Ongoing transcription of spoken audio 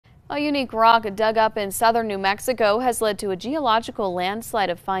A unique rock dug up in southern New Mexico has led to a geological landslide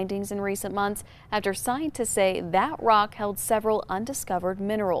of findings in recent months after scientists say that rock held several undiscovered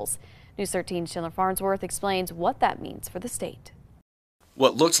minerals. News 13's Chandler Farnsworth explains what that means for the state.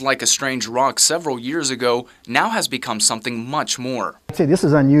 What looked like a strange rock several years ago now has become something much more. I'd say this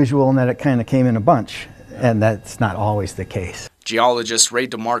is unusual in that it kind of came in a bunch, and that's not always the case. Geologist Ray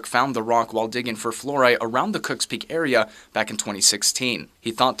DeMark found the rock while digging for fluorite around the Cooks Peak area back in 2016.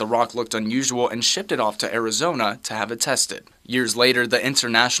 He thought the rock looked unusual and shipped it off to Arizona to have it tested. Years later, the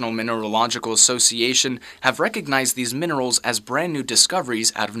International Mineralogical Association have recognized these minerals as brand new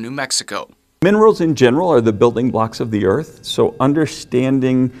discoveries out of New Mexico. Minerals in general are the building blocks of the earth, so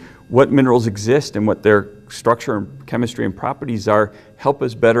understanding what minerals exist and what their structure and chemistry and properties are help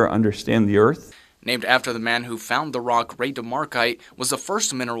us better understand the earth. Named after the man who found the rock, Ray DeMarkite was the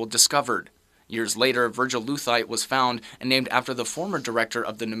first mineral discovered. Years later, Virgileuthite was found and named after the former director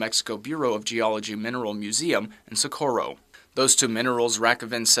of the New Mexico Bureau of Geology Mineral Museum in Socorro. Those two minerals,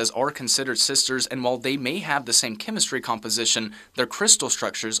 Rakoven says, are considered sisters, and while they may have the same chemistry composition, their crystal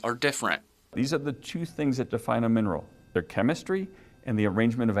structures are different. These are the two things that define a mineral: their chemistry and the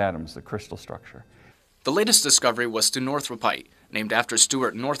arrangement of atoms, the crystal structure. The latest discovery was Stenorthropite, named after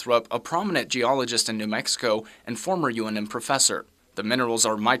Stuart Northrup, a prominent geologist in New Mexico and former UNM professor. The minerals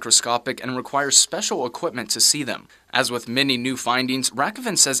are microscopic and require special equipment to see them. As with many new findings,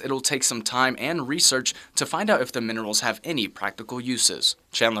 Rakoven says it'll take some time and research to find out if the minerals have any practical uses.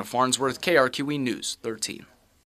 Chandler Farnsworth, KRQE News 13.